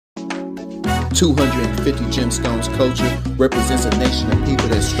250 Gemstones culture represents a nation of people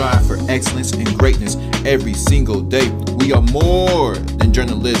that strive for excellence and greatness every single day. We are more than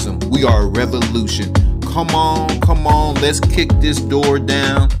journalism. We are a revolution. Come on, let's kick this door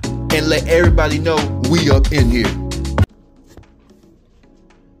down and let everybody know we up in here.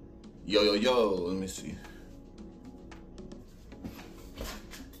 Yo, let me see.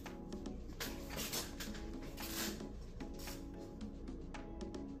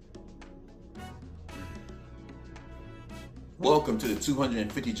 Welcome to the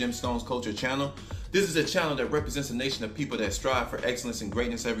 250 Gemstones Culture channel. This is a channel that represents a nation of people that strive for excellence and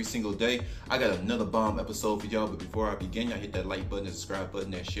greatness every single day. I got another bomb episode for y'all, but before I begin, y'all hit that like button, that subscribe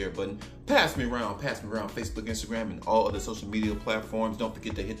button, that share button. Pass me around Facebook, Instagram, and all other social media platforms. Don't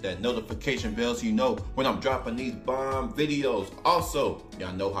forget to hit that notification bell so you know when I'm dropping these bomb videos. Also,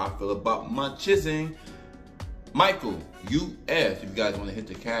 y'all know how I feel about my chizzing. Michael UF, if you guys want to hit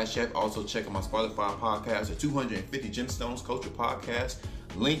the cash app, also check out my Spotify podcast, the 250 Gemstones Culture podcast.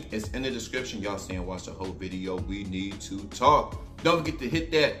 Link is in the description. Y'all stay and watch the whole video. We need to talk. Don't forget to hit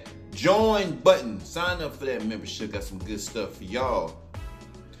that join button. Sign up for that membership. Got some good stuff for y'all.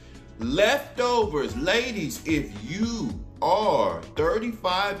 Leftovers, ladies, if you are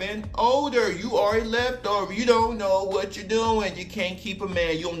 35 and older, you are a leftover. You don't know what you're doing. You can't keep a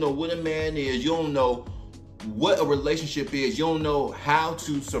man. You don't know what a man is. You don't know what a relationship is. You don't know how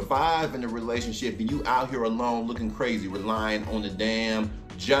to survive in a relationship, and you out here alone looking crazy, relying on the damn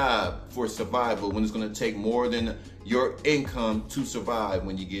job for survival when it's going to take more than your income to survive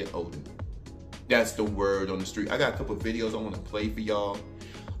when you get older. That's the word on the street. I got a couple of videos I want to play for y'all.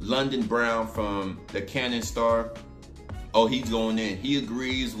 London Brown from the Cannon Star. Oh, he's going in. He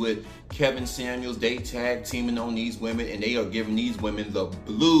agrees with Kevin Samuels. They tag teaming on these women, and they are giving these women the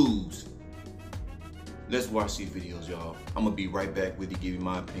blues. Let's watch these videos, y'all. I'm gonna be right back with you, give you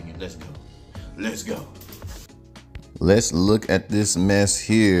my opinion. Let's go. Let's look at this mess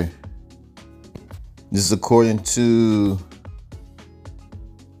here. This is according to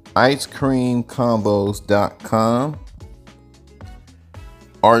icecreamcombos.com.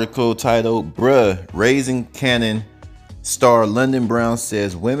 Article titled, Bruh, Raising Cannon Star London Brown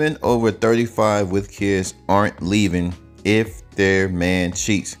says women over 35 with kids aren't leaving if their man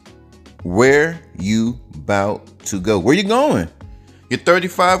cheats. Where you about to go? Where you going? You're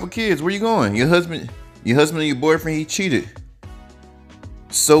 35 with kids. Where you going? Your husband and your boyfriend, he cheated.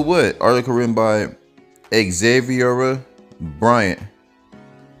 So what? Article written by Xaviera Bryant.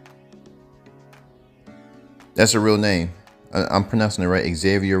 That's a real name. I'm pronouncing it right.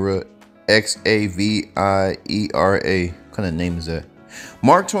 Xaviera, Xaviera. What kind of name is that?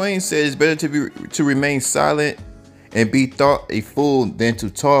 Mark Twain said it's better to remain silent and be thought a fool than to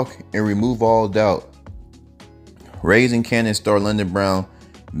talk and remove all doubt. Raising Cannon star London Brown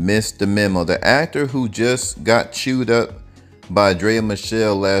missed the memo. The actor who just got chewed up by Drea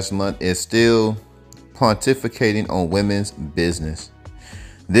Michelle last month is still pontificating on women's business.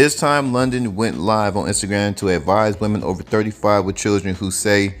 This time, London went live on Instagram to advise women over 35 with children who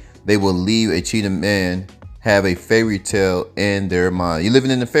say they will leave a cheating man have a fairy tale in their mind. You're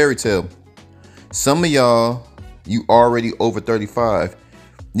living in a fairy tale. Some of y'all, you already over 35.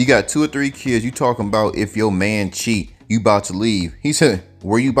 You got 2 or 3 kids. You talking about if your man cheat, you about to leave. He said,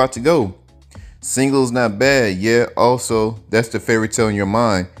 where you about to go? Single is not bad. Yeah, also, that's the fairy tale in your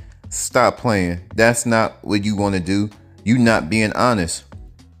mind. Stop playing. That's not what you want to do. You not being honest.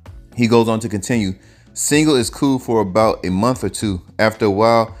 He goes on to continue. Single is cool for about a month or 2. After a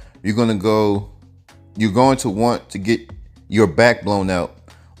while, you're going to want to get your back blown out.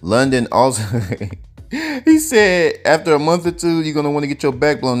 London also... He said after a month or 2, you're going to want to get your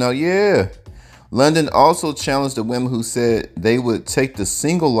back blown out. Yeah. London also challenged the women who said they would take the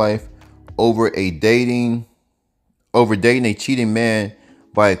single life over dating a cheating man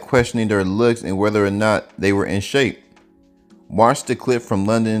by questioning their looks and whether or not they were in shape. Watch the clip from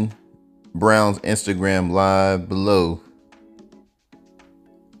London Brown's Instagram live below.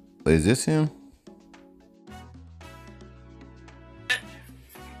 Is this him?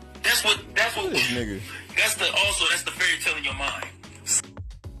 This nigga. That's the fairy tale in your mind.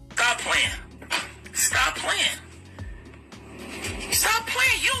 Stop playing. Stop playing.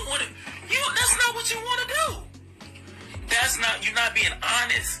 You don't want to. That's not what you want to do. You're not being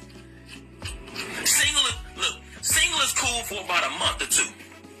honest. Single is cool for about a month or 2.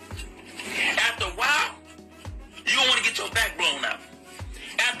 After a while, you're gonna want to get your back blown out.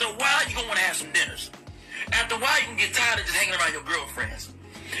 After a while, you're gonna want to have some dinners. After a while, you can get tired of just hanging around your girlfriends.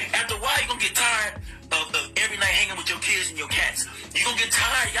 After a while, you're going to get tired of every night hanging with your kids and your cats. You're going to get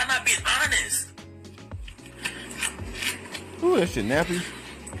tired. Y'all not being honest. Ooh, that shit nappy.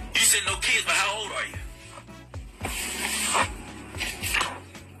 You said no kids, but how old are you?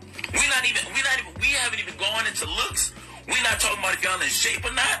 We haven't even gone into looks. We're not talking about if y'all in shape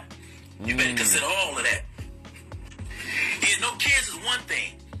or not. You better consider all of that. Yeah, no kids is one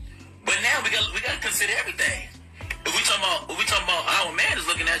thing, but now we got to consider everything. If we talking about how a man is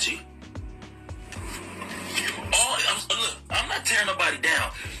looking at you. Look, I'm not tearing nobody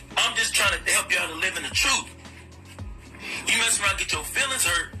down. I'm just trying to help y'all to live in the truth. You mess around, get your feelings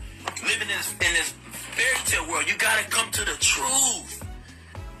hurt, living in this fairy tale world. You gotta come to the truth.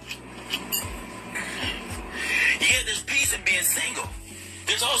 Yeah, there's peace in being single.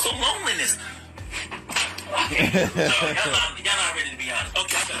 There's also loneliness. So, y'all not ready to be honest.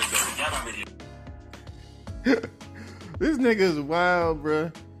 Okay, I gotta go. Y'all not ready. This nigga is wild,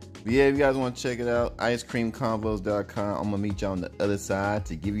 bruh. But yeah, if you guys want to check it out, icecreamconvos.com. I'm gonna meet y'all on the other side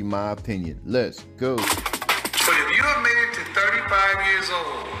to give you my opinion. Let's go. But if you have made it to 35 years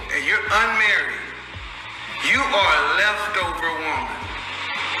old and you're unmarried, you are a leftover woman.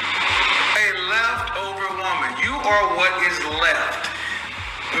 A leftover woman. You are what is left.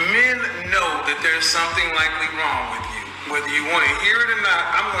 Men know that there's something likely wrong with you. Whether you want to hear it or not,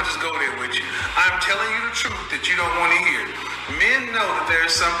 I'm going to just go there with you. I'm telling you the truth that you don't want to hear. Men know that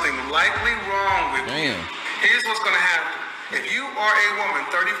there's something likely wrong with you. Here's what's going to happen. If you are a woman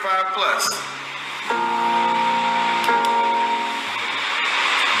 35 plus,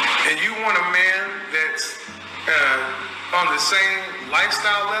 and you want a man that's on the same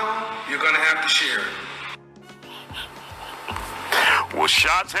lifestyle level, you're going to have to share it. Well,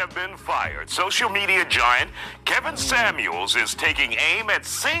 shots have been fired. Social media giant Kevin Samuels is taking aim at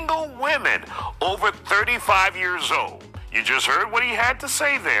single women over 35 years old. You just heard what he had to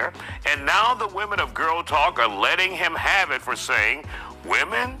say there. And now the women of Girl Talk are letting him have it for saying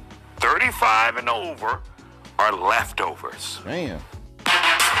women 35 and over are leftovers. Damn.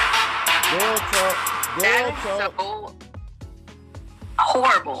 Girl Talk. That is so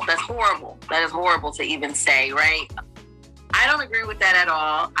horrible. That's horrible. That is horrible to even say, right? I don't agree with that at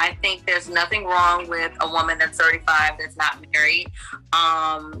all. I think there's nothing wrong with a woman that's 35 that's not married.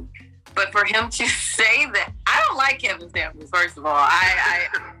 But for him to say that, I don't like Kevin Samuels, first of all.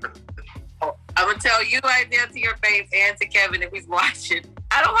 I'm going to tell you Isaiah to your face and to Kevin if he's watching.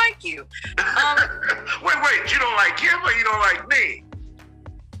 I don't like you. Wait, you don't like him or you don't like me?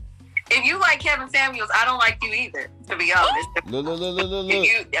 If you like Kevin Samuels, I don't like you either, to be honest. Look.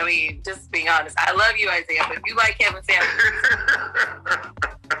 I mean, just being honest. I love you, Isaiah, but if you like Kevin Samuels,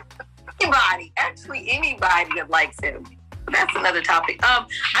 anybody that likes him, that's another topic. I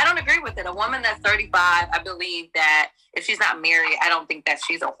don't agree with it. A woman that's 35, I believe that if she's not married, I don't think that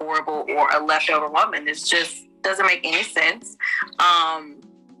she's a horrible or a leftover woman. It just doesn't make any sense.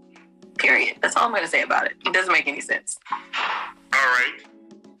 Period. That's all I'm going to say about it. It doesn't make any sense. All right.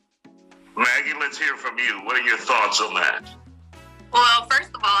 Maggie, let's hear from you. What are your thoughts on that? Well,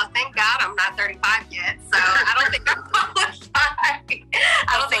 first of all, thank God I'm not 35 yet, so I don't think I'm qualified.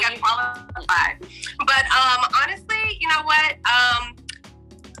 I'm qualified. But honestly, you know what? I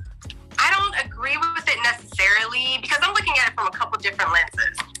don't agree with it necessarily because I'm looking at it from a couple different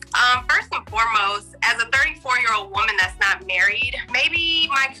lenses. First and foremost, as a 34-year-old woman that's not married, maybe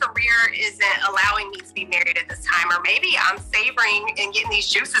my career isn't allowing me to be married at this time, or maybe I'm savoring and getting these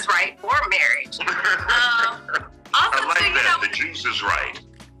juices right for marriage. Also, I like too, that. The juice is right.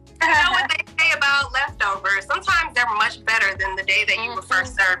 You know what they say about leftovers? Sometimes they're much better than the day that you were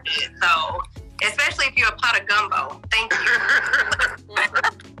first served it. So, especially if you're a pot of gumbo. Thank you.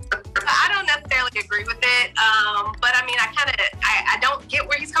 I don't necessarily agree with it, but I mean, I don't get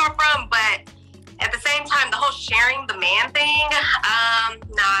where he's coming from, but at the same time, the whole sharing the man thing,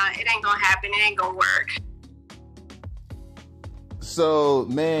 nah, it ain't gonna happen. It ain't gonna work. So,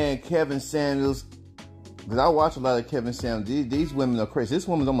 man, Kevin Samuels, because I watch a lot of Kevin Samuels, these women are crazy. This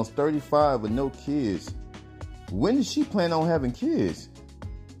woman's almost 35 with no kids. When does she plan on having kids?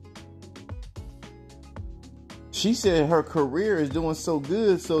 She said her career is doing so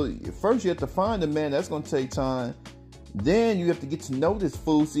good, so first you have to find a man. That's going to take time. Then you have to get to know this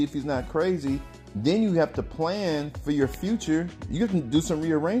fool, see if he's not crazy. Then you have to plan for your future. You have to do some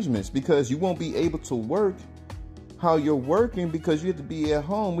rearrangements because you won't be able to work how you're working because you have to be at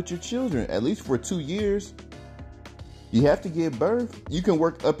home with your children, at least for 2 years. You have to give birth. You can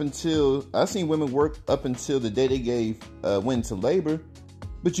work up until, I've seen women work up until the day they went into labor.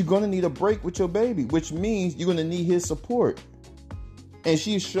 But you're going to need a break with your baby, which means you're going to need his support. And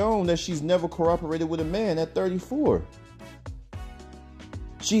she's shown that she's never cooperated with a man at 34.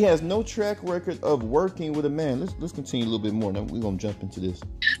 She has no track record of working with a man. Let's continue a little bit more. Now we're going to jump into this.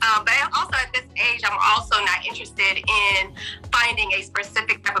 But also at at this age, I'm also not interested in finding a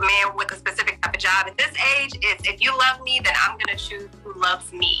specific type of man with a specific type of job. At this age, it's if you love me, then I'm going to choose who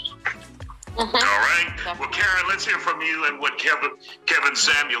loves me. All right. Well, Karen, let's hear from you and what Kevin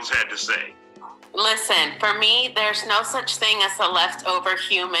Samuels had to say. Listen, for me, there's no such thing as a leftover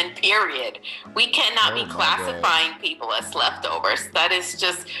human, period. We cannot be classifying people as leftovers. That is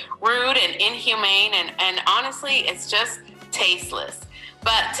just rude and inhumane, and honestly, it's just tasteless.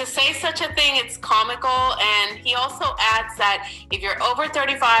 But to say such a thing, it's comical. And he also adds that if you're over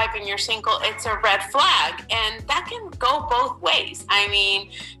 35 and you're single, it's a red flag. And that can go both ways. I mean,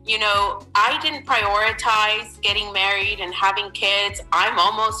 you know, I didn't prioritize getting married and having kids. I'm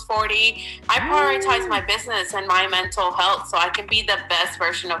almost 40. I prioritize my business and my mental health so I can be the best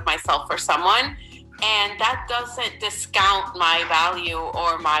version of myself for someone. And that doesn't discount my value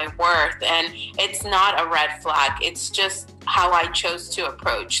or my worth. And it's not a red flag. It's just how I chose to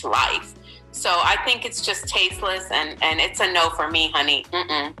approach life. So I think it's just tasteless, and it's a no for me, honey.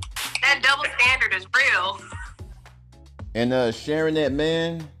 Mm-mm. That double standard is real. And sharing that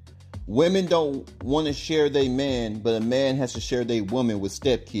man, women don't want to share their man, but a man has to share their woman with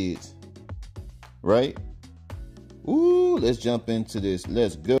stepkids. Right? Ooh, let's jump into this.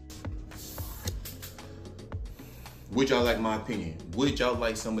 Let's go. Would y'all like my opinion? Would y'all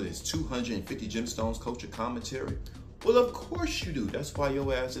like some of this 250 Gemstones culture commentary? Well, of course you do. That's why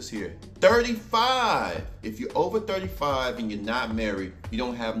your ass is here. 35. If you're over 35 and you're not married, you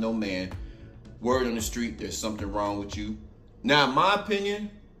don't have no man, word on the street, there's something wrong with you. Now, in my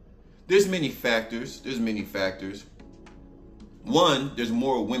opinion, there's many factors. One, there's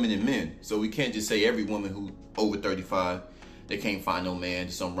more women than men. So we can't just say every woman who over 35, they can't find no man,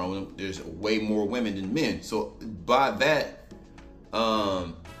 there's something wrong with them. There's way more women than men. So by that,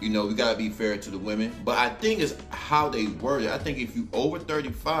 you know, we gotta be fair to the women. But I think it's how they word it. I think if you over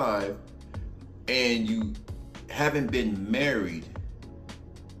 35 and you haven't been married,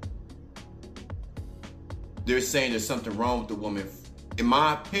 they're saying there's something wrong with the woman. In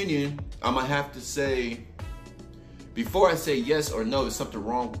my opinion, I'm gonna have to say, before I say yes or no, there's something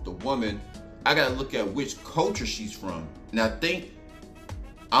wrong with the woman, I gotta look at which culture she's from. And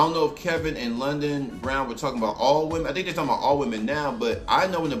I don't know if Kevin and London Brown were talking about all women. I think they're talking about all women now, but I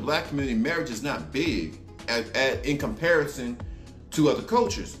know in the black community, marriage is not big in comparison to other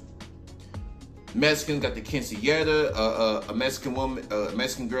cultures. Mexicans got the quinceañera. A Mexican woman,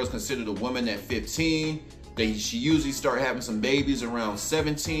 Mexican girl is considered a woman at 15. She usually start having some babies around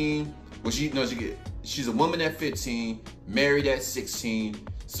 17. Well, she's a woman at 15, married at 16,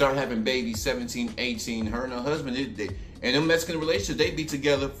 start having babies 17, 18. Her and her husband, and in Mexican relationships, they be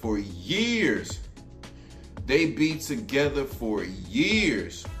together for years. I've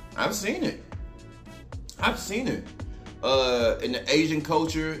seen it. In the Asian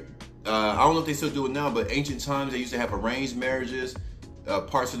culture, I don't know if they still do it now, but ancient times, they used to have arranged marriages.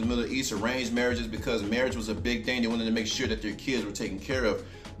 Parts of the Middle East, arranged marriages, because marriage was a big thing. They wanted to make sure that their kids were taken care of.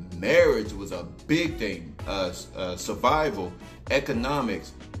 Marriage was a big thing. Survival,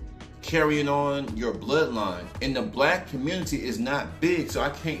 economics, carrying on your bloodline. In the black community is not big, so I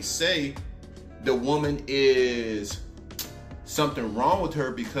can't say the woman is something wrong with her,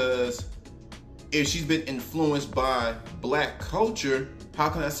 because if she's been influenced by black culture, how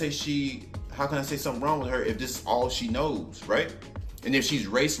can I say something wrong with her if this is all she knows, right? And if she's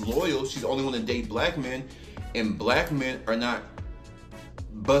race loyal, she's only going to date black men, and black men are not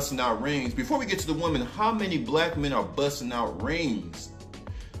busting out rings. Before we get to the women, how many black men are busting out rings?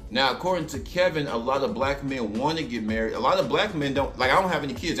 Now, according to Kevin, a lot of black men want to get married. A lot of black men don't. Like, I don't have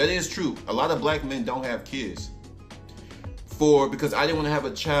any kids. That is true. A lot of black men don't have kids. Because I didn't want to have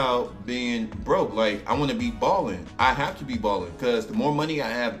a child being broke. Like, I want to be balling. I have to be balling, because the more money I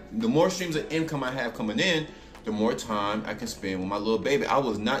have, the more streams of income I have coming in, the more time I can spend with my little baby. I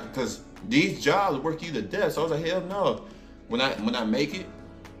was not, because these jobs work you to death. So I was like, hell no. When I make it,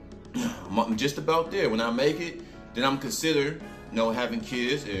 I'm just about there. When I make it, then I'm considered, having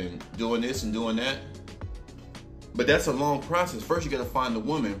kids and doing this and doing that. But that's a long process. First, you got to find a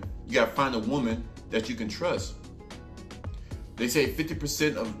woman. You got to find a woman that you can trust. They say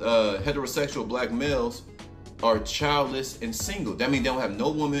 50% of heterosexual black males are childless and single. That means they don't have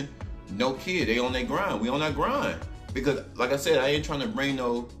no woman, no kid. They on their grind. We on our grind. Because, like I said, I ain't trying to bring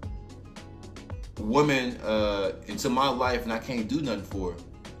no woman into my life and I can't do nothing for her.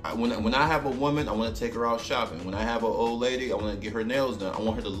 When I have a woman, I want to take her out shopping. When I have an old lady, I want to get her nails done. I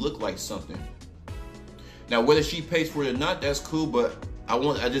want her to look like something. Now, whether she pays for it or not, that's cool. But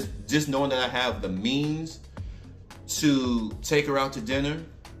I just knowing that I have the means to take her out to dinner,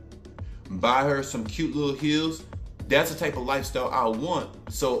 buy her some cute little heels, that's the type of lifestyle I want.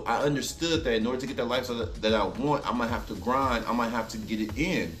 So I understood that in order to get that lifestyle that I want, I might have to grind. I might have to get it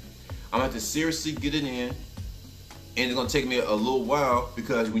in. I'm gonna have to seriously get it in. And it's gonna take me a little while,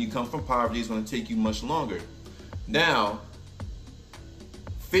 because when you come from poverty, it's gonna take you much longer. Now,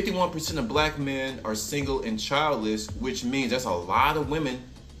 51% of black men are single and childless, which means that's a lot of women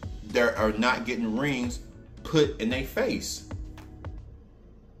that are not getting rings put in their face.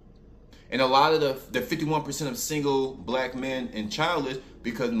 And a lot of the 51% of single black men and childless,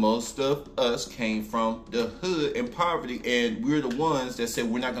 because most of us came from the hood and poverty, and we're the ones that said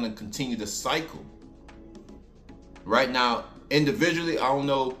we're not gonna continue the cycle. Right now, individually, I don't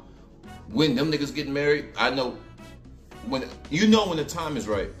know when them niggas get married. I know when the time is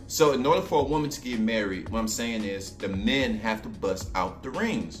right. So in order for a woman to get married, what I'm saying is the men have to bust out the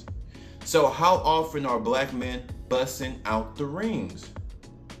rings. So how often are black men busting out the rings?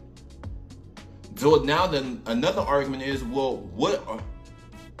 So now then another argument is, well,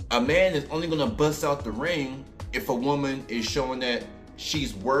 a man is only gonna bust out the ring if a woman is showing that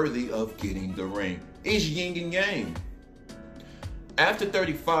she's worthy of getting the ring. It's yin and yang. After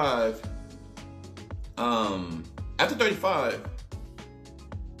 35,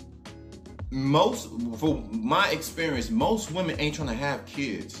 for my experience, most women ain't trying to have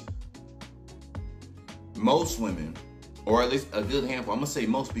kids. Most women, or at least a good handful. I'm gonna say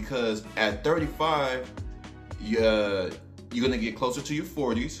most, because at 35, you're gonna get closer to your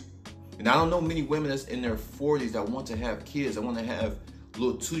 40s. And I don't know many women that's in their 40s that want to have kids. I want to have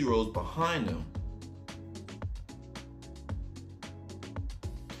little 2-year-olds behind them.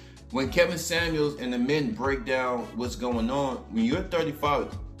 When Kevin Samuels and the men break down what's going on, when you're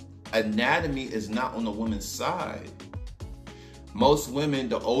 35, anatomy is not on the woman's side. Most women,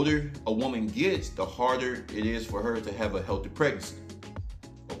 the older a woman gets, the harder it is for her to have a healthy pregnancy,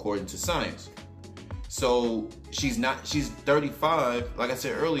 according to science. So she's 35, like I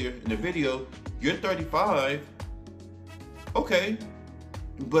said earlier in the video, you're 35, okay,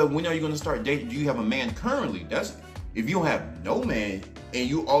 but when are you gonna start dating? Do you have a man currently? If you don't have no man and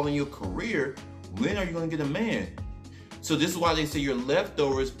you all in your career, when are you gonna get a man? So this is why they say you're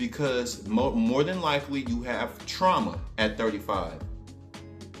leftovers, because more than likely you have trauma at 35.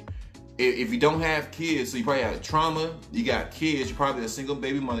 If you don't have kids, so you probably have trauma, you got kids, you're probably a single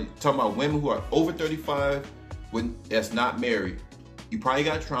baby mother. Talking about women who are over 35 that's not married. You probably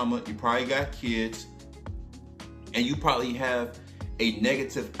got trauma, you probably got kids, and you probably have a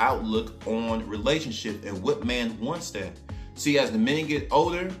negative outlook on relationships. And what man wants that? See, as the men get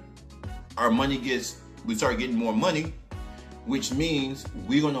older, we start getting more money, which means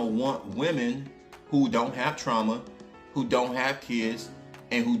we're gonna want women who don't have trauma, who don't have kids,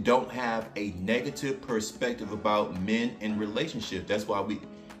 and who don't have a negative perspective about men and relationships. That's why we're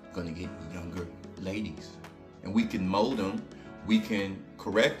gonna get younger ladies. And we can mold them, we can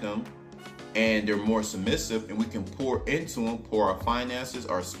correct them, and they're more submissive, and we can pour into them, pour our finances,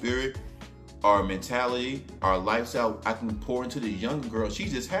 our spirit, our mentality, our lifestyle. I can pour into the younger girl.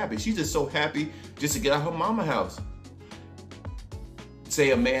 She's just happy. She's just so happy just to get out of her mama house.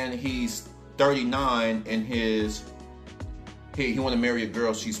 Say a man, he's 39 and he want to marry a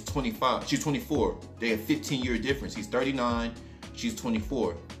girl, she's 25, she's 24. They have 15-year difference. He's 39, she's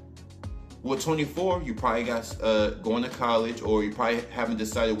 24. Well, 24, you probably got going to college, or you probably haven't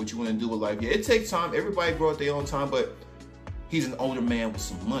decided what you want to do with life. Yeah, it takes time. Everybody grow at their own time, but he's an older man with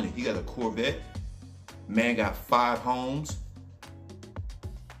some money. He got a Corvette. Man got 5 homes.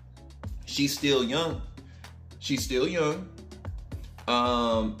 She's still young. She's still young.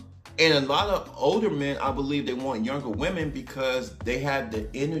 And a lot of older men, I believe they want younger women because they have the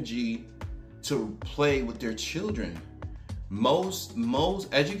energy to play with their children. Most,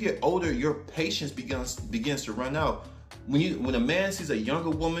 as you get older, your patience begins to run out. When a man sees a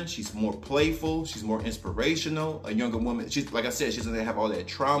younger woman, she's more playful, she's more inspirational. A younger woman, she's, like I said, she's gonna have all that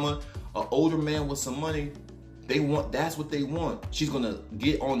trauma. An older man with some money, that's what they want. She's gonna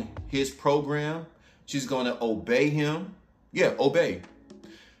get on his program. She's gonna obey him. Yeah, obey.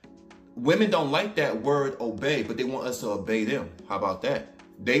 Women don't like that word obey, but they want us to obey them. How about that?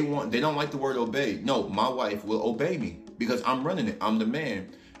 They don't like the word obey. No, my wife will obey me because I'm running it. I'm the man.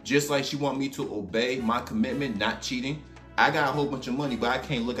 Just like she want me to obey my commitment, not cheating. I got a whole bunch of money, but I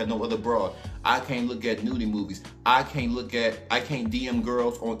can't look at no other broad. I can't look at nudie movies. I can't DM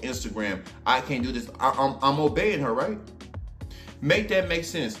girls on Instagram. I can't do this. I'm obeying her, right? Make that make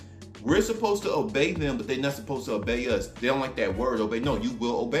sense. We're supposed to obey them, but they're not supposed to obey us. They don't like that word, obey. No, you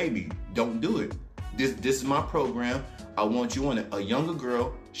will obey me. Don't do it. This is my program. I want you on it. A younger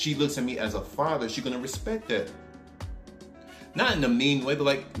girl, she looks at me as a father. She's going to respect that. Not in a mean way, but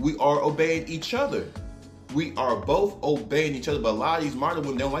like we are obeying each other. we are both obeying each other. But a lot of these modern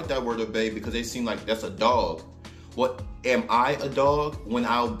women don't like that word obey because they seem like that's a dog. What, am I a dog when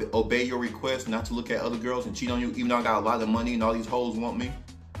I obey your request not to look at other girls and cheat on you, even though I got a lot of money and all these hoes want me?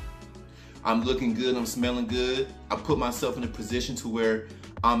 I'm looking good, I'm smelling good. I put myself in a position to where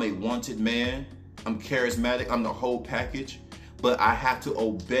I'm a wanted man. I'm charismatic, I'm the whole package. But I have to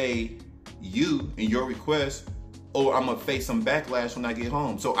obey you and your request, or I'm gonna face some backlash when I get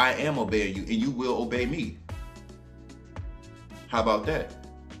home. So I am obeying you, and you will obey me. How about that?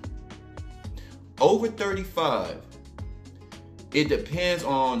 Over 35, it depends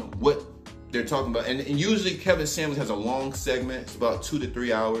on what they're talking about. And usually Kevin Samuels has a long segment. It's about 2 to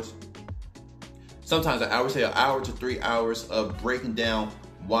 3 hours. Sometimes I would say an hour to 3 hours of breaking down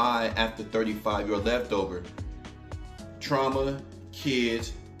why after 35 you're leftover. Trauma,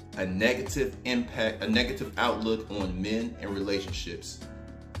 kids, a negative impact, a negative outlook on men and relationships.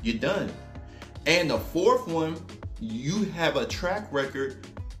 You're done. And the fourth one, you have a track record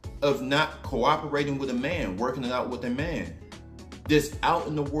of not cooperating with a man, working it out with a man. Just out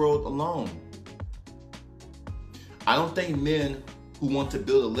in the world alone. I don't think men who want to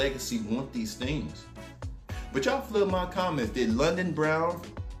build a legacy want these things. But y'all flip my comments. Did London Brown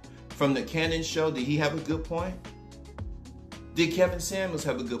from the Cannon Show, did he have a good point? Did Kevin Samuels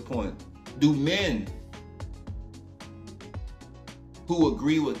have a good point? Do men who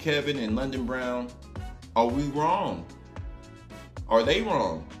agree with Kevin and London Brown, are we wrong? Are they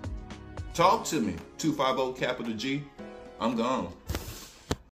wrong? Talk to me. 250 capital G. I'm gone.